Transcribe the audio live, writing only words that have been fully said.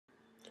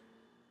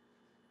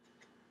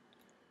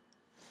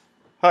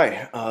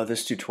Hi,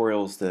 this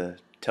tutorial is to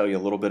tell you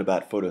a little bit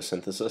about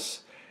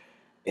photosynthesis.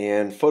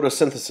 And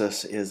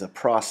photosynthesis is a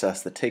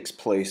process that takes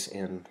place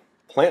in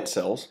plant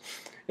cells.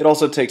 It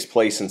also takes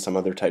place in some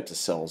other types of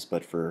cells,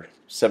 but for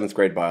 7th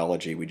grade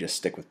biology we just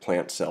stick with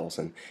plant cells.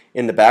 And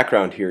in the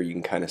background here you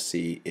can kind of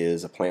see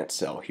is a plant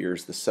cell.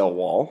 Here's the cell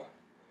wall.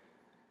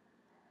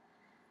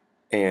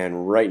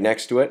 And right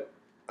next to it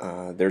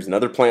there's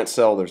another plant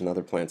cell,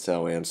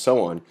 and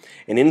so on.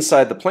 And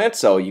inside the plant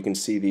cell you can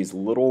see these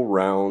little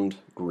round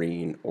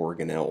green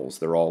organelles.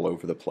 They're all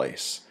over the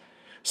place.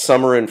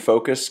 Some are in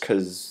focus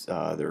because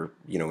they're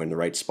in the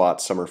right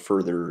spot. Some are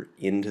further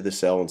into the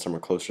cell and some are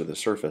closer to the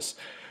surface.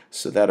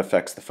 So that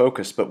affects the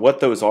focus. But what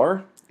those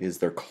are is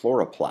they're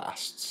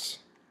chloroplasts.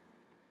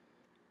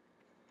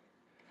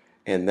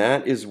 And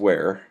that is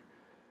where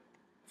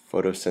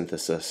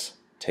photosynthesis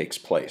takes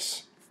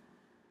place.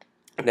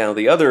 Now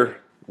the other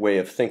way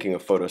of thinking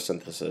of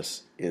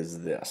photosynthesis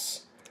is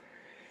this.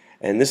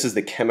 And this is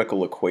the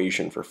chemical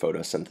equation for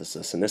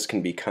photosynthesis. And this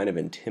can be kind of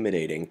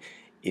intimidating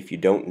if you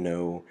don't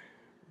know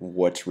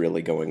what's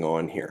really going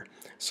on here.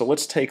 So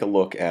let's take a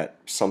look at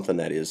something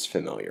that is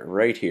familiar.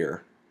 Right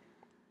here,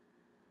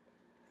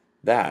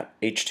 that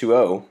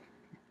H2O,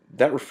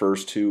 that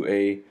refers to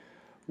a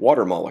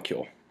water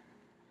molecule.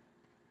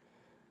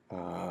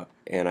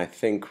 And I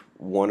think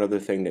one other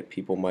thing that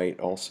people might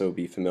also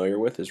be familiar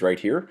with is right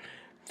here.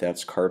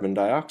 That's carbon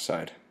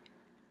dioxide.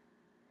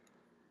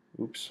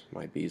 Oops,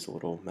 my B's a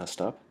little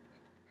messed up.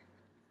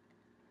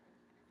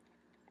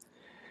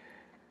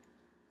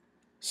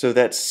 So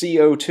that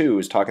CO2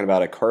 is talking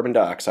about a carbon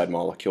dioxide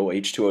molecule,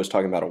 H2O is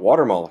talking about a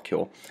water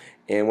molecule,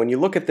 and when you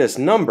look at this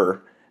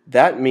number,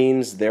 that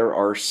means there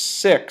are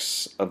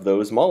 6 of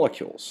those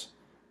molecules.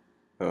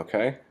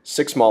 Okay,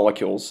 6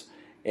 molecules,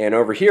 and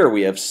over here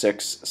we have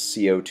 6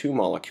 CO2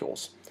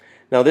 molecules.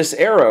 Now this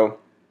arrow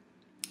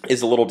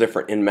is a little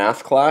different. In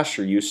math class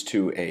you're used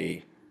to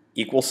a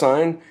equal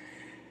sign.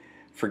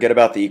 Forget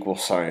about the equal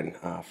sign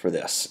for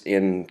this.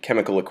 In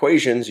chemical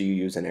equations you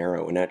use an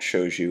arrow, and that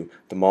shows you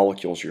the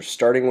molecules you're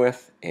starting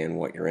with and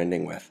what you're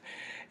ending with.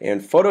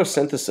 And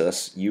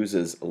photosynthesis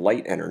uses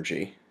light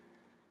energy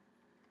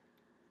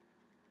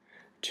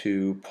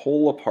to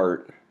pull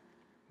apart,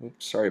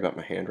 oops, sorry about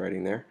my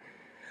handwriting there.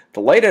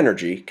 The light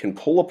energy can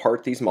pull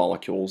apart these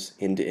molecules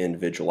into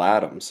individual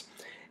atoms,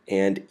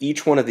 and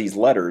each one of these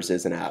letters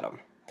is an atom.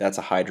 That's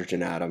a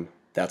hydrogen atom,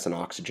 that's an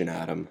oxygen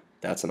atom,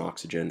 that's an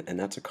oxygen, and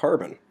that's a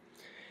carbon.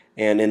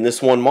 And in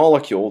this one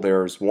molecule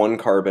there's 1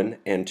 carbon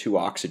and 2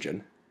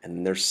 oxygen,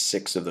 and there's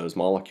 6 of those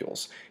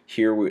molecules.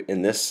 Here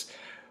in this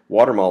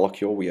water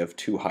molecule we have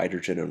 2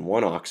 hydrogen and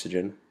 1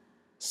 oxygen,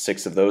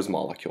 6 of those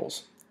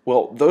molecules.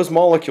 Well, those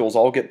molecules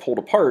all get pulled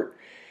apart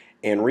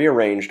and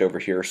rearranged over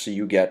here, so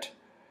you get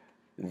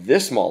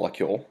this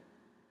molecule,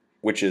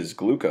 which is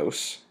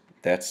glucose.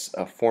 That's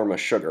a form of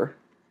sugar.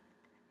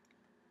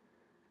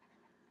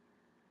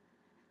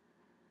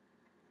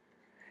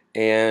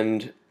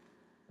 And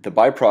the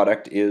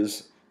byproduct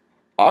is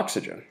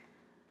oxygen,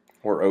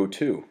 or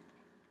O2.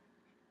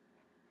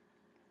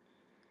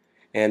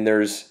 And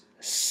there's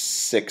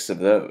 6 of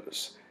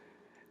those.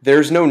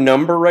 There's no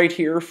number right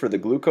here for the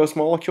glucose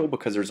molecule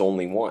because there's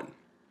only 1.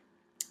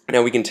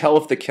 Now we can tell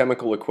if the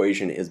chemical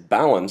equation is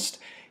balanced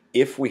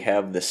if we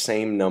have the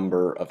same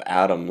number of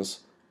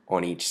atoms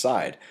on each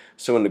side.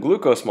 So in the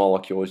glucose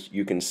molecules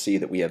you can see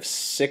that we have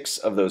 6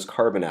 of those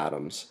carbon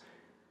atoms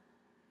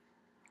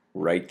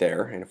right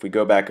there. And if we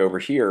go back over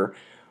here,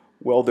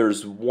 well,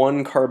 there's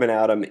 1 carbon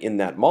atom in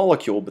that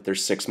molecule, but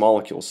there's 6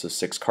 molecules, so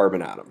 6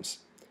 carbon atoms.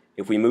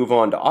 If we move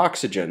on to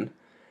oxygen,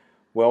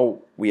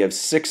 well, we have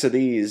 6 of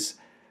these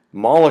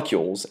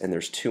molecules and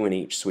there's 2 in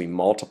each, so we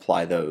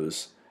multiply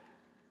those.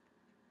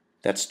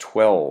 That's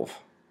 12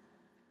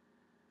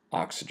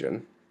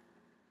 oxygen.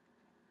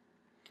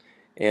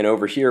 And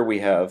over here we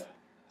have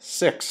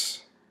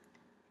 6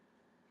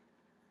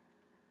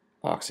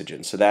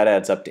 oxygen, so that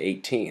adds up to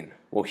 18.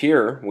 Well,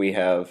 here we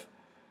have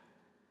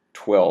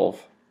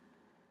 12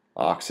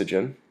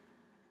 oxygen,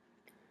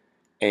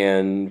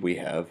 and we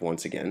have,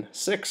 once again,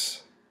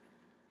 6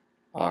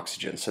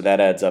 oxygen, so that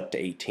adds up to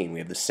 18. We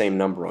have the same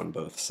number on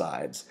both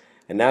sides,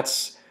 and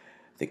that's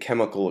the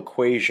chemical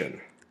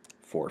equation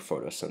for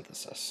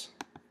photosynthesis.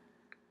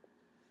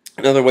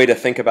 Another way to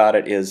think about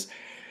it is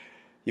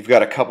you've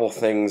got a couple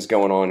things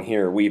going on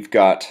here. We've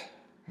got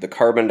the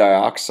carbon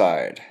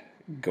dioxide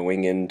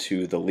going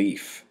into the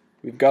leaf.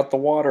 We've got the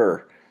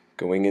water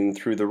going in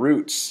through the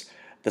roots.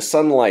 The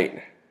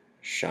sunlight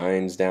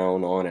shines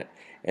down on it.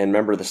 And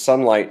remember, the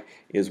sunlight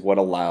is what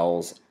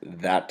allows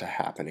that to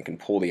happen. It can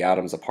pull the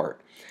atoms apart.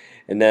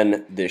 And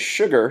then this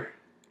sugar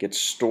gets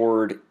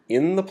stored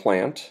in the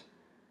plant,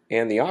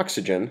 and the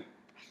oxygen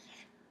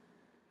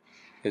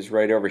is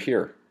right over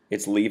here.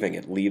 It's leaving.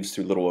 It leaves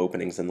through little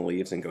openings in the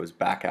leaves and goes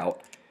back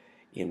out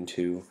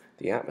into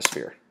the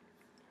atmosphere.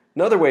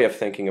 Another way of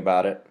thinking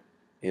about it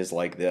is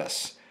like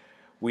this.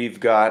 We've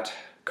got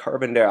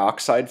carbon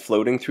dioxide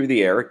floating through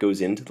the air. It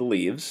goes into the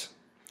leaves.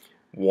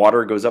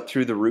 Water goes up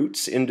through the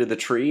roots into the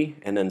tree,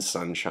 and then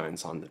sun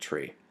shines on the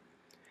tree.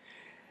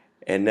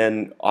 And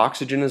then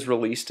oxygen is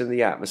released in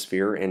the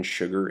atmosphere and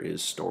sugar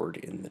is stored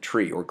in the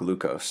tree, or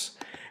glucose.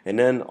 And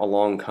then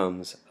along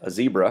comes a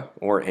zebra,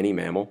 or any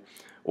mammal,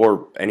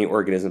 or any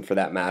organism for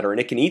that matter, and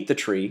it can eat the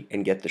tree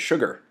and get the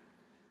sugar.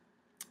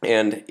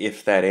 And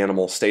if that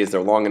animal stays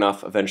there long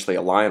enough, eventually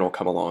a lion will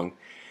come along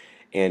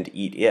and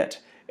eat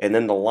it. And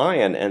then the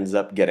lion ends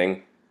up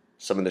getting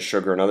some of the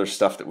sugar and other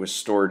stuff that was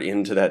stored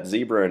into that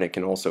zebra, and it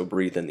can also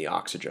breathe in the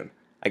oxygen.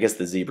 I guess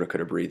the zebra could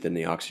have breathed in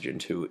the oxygen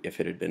too if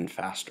it had been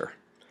faster.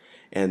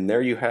 And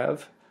there you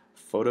have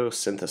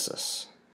photosynthesis.